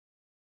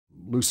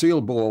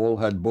Lucille Ball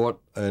had bought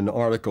an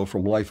article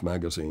from Life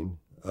magazine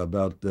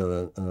about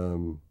the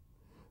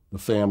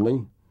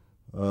family.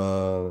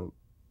 God,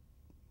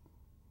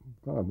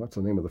 what's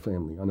the name of the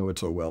family? I know it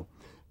so well.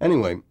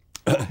 Anyway,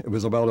 it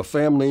was about a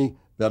family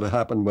that had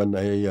happened when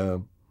a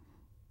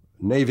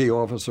Navy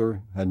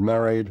officer had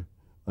married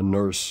a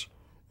nurse,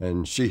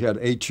 and she had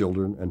 8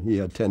 children, and he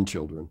had 10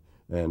 children.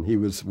 And he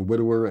was a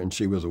widower, and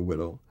she was a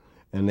widow.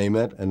 And they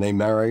met, and they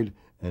married,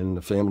 and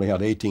the family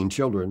had 18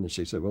 children. And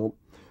she said, well,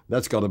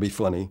 that's got to be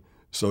funny.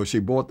 So she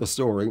bought the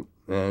story,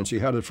 and she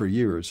had it for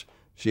years.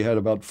 She had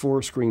about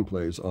 4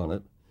 screenplays on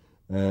it,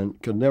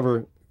 and could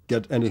never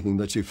get anything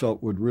that she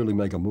felt would really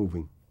make a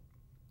movie.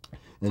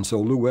 And so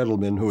Lou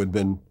Edelman, who had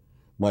been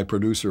my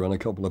producer on a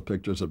couple of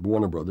pictures at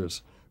Warner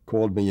Brothers,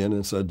 called me in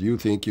and said, do you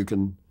think you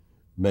can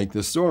make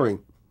this story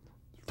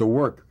to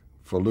work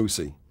for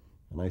Lucy?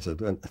 And I said,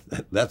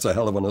 that's a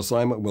hell of an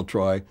assignment, we'll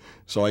try.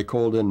 So I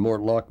called in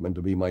Mort Lockman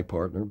to be my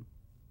partner,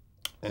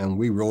 and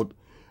we wrote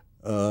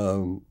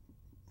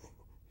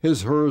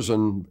His, Hers,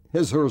 and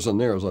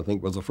Theirs, I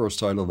think, was the first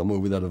title of the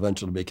movie that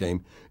eventually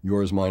became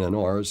Yours, Mine, and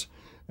Ours.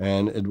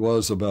 And it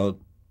was about,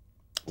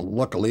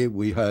 luckily,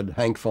 we had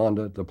Hank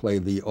Fonda to play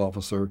the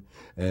officer,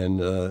 and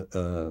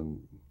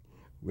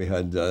we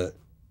had the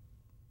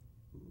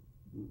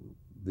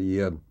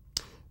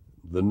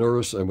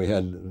nurse, and we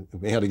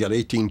had to get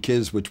 18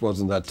 kids, which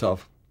wasn't that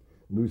tough.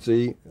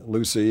 Lucy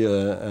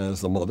as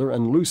the mother,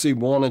 and Lucy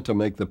wanted to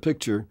make the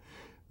picture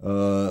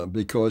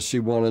because she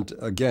wanted,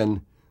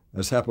 again,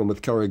 as happened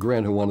with Cary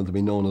Grant, who wanted to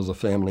be known as a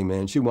family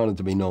man, she wanted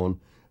to be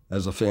known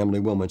as a family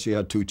woman. She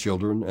had 2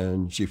 children,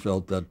 and she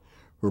felt that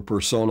her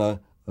persona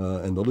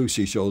in the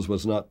Lucy shows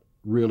was not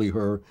really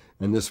her,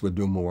 and this would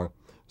do more.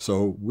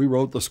 So we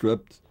wrote the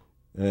script,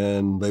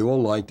 and they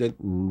all liked it,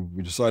 and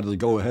we decided to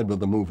go ahead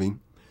with the movie.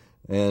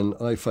 And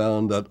I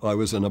found that I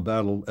was in a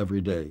battle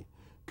every day,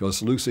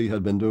 because Lucy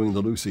had been doing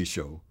the Lucy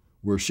show,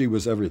 where she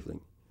was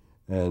everything,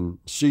 and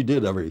she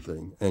did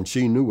everything, and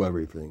she knew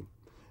everything.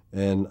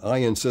 And I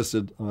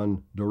insisted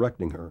on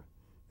directing her,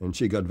 and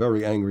she got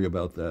very angry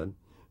about that.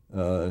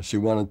 She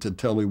wanted to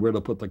tell me where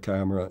to put the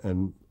camera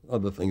and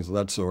other things of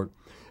that sort.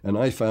 And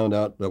I found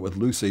out that with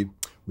Lucy,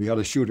 we had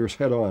to shoot her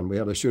head on. We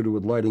had to shoot her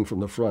with lighting from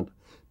the front,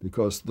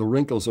 because the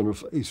wrinkles on her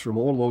face from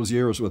all those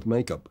years with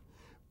makeup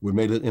would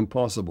made it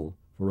impossible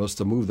for us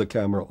to move the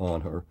camera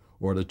on her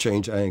or to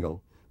change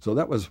angle. So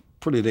that was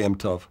pretty damn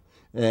tough.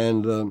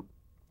 And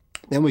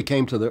then we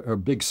came to her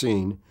big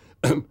scene.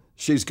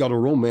 She's got a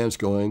romance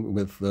going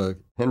with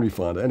Henry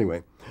Fonda,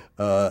 anyway.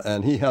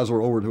 And he has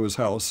her over to his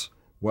house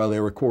while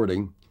they're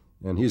recording,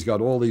 and he's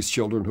got all these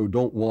children who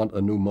don't want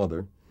a new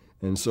mother.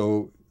 And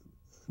so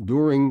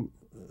during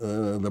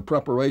the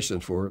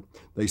preparation for it,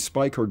 they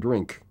spike her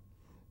drink,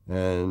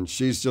 and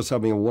she's just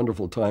having a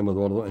wonderful time with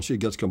all of them, and she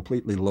gets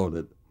completely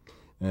loaded.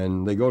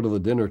 And they go to the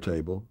dinner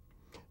table,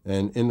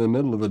 and in the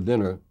middle of the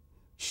dinner,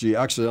 she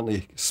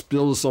accidentally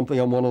spills something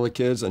on one of the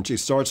kids, and she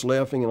starts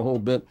laughing a whole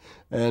bit,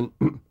 and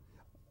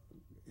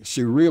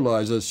she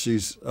realizes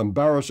she's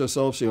embarrassed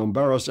herself, she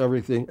embarrassed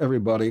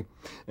everybody,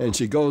 and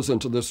she goes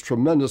into this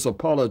tremendous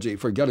apology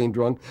for getting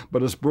drunk,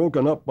 but it's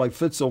broken up by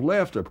fits of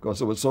laughter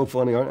because it was so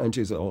funny. And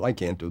she said, oh, I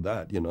can't do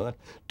that, you know, that's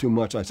too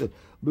much. I said,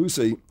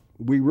 Lucy,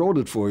 we wrote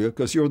it for you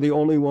because you're the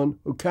only one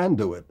who can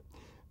do it.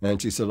 And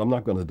she said, I'm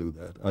not going to do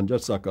that. I'm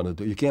just not going to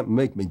do it. You can't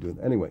make me do it.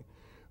 Anyway,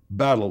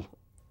 battle,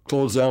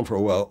 closed down for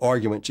a while,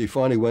 argument. She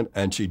finally went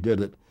and she did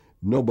it.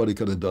 Nobody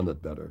could have done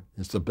it better.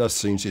 It's the best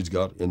scene she's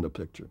got in the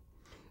picture.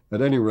 At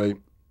any rate,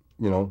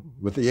 you know,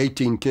 with the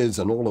 18 kids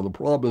and all of the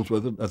problems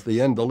with it, at the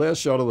end, the last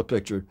shot of the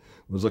picture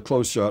was a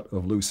close shot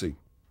of Lucy.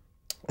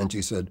 And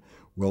she said,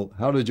 well,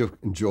 how did you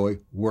enjoy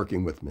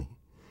working with me?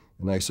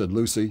 And I said,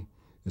 Lucy,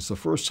 it's the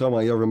first time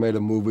I ever made a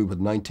movie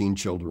with 19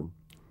 children.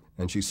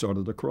 And she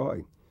started to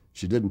cry.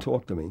 She didn't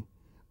talk to me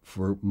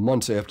for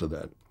months after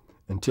that,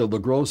 until the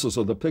grosses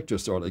of the picture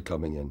started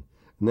coming in.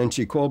 And then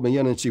she called me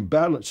in and she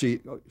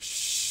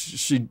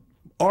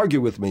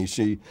argued with me.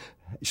 She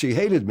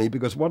hated me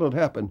because what had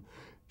happened,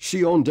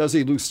 she owned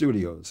Desilu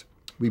Studios.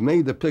 We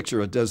made the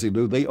picture at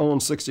Desilu. They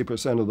owned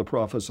 60% of the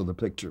profits of the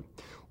picture.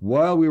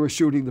 While we were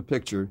shooting the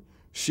picture,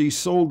 she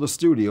sold the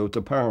studio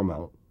to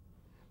Paramount.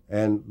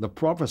 And the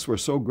profits were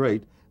so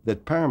great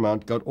that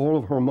Paramount got all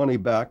of her money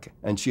back,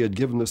 and she had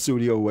given the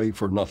studio away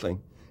for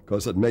nothing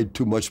because it made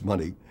too much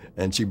money.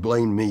 And she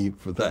blamed me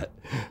for that.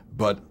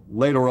 But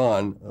later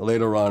on,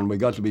 we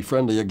got to be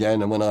friendly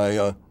again. And when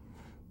I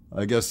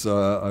guess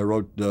I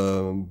wrote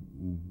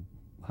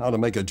How to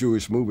Make a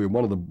Jewish Movie,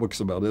 one of the books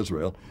about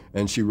Israel,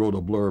 and she wrote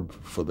a blurb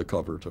for the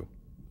cover too.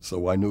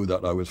 So I knew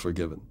that I was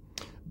forgiven.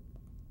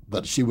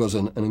 But she was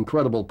an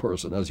incredible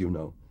person, as you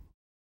know.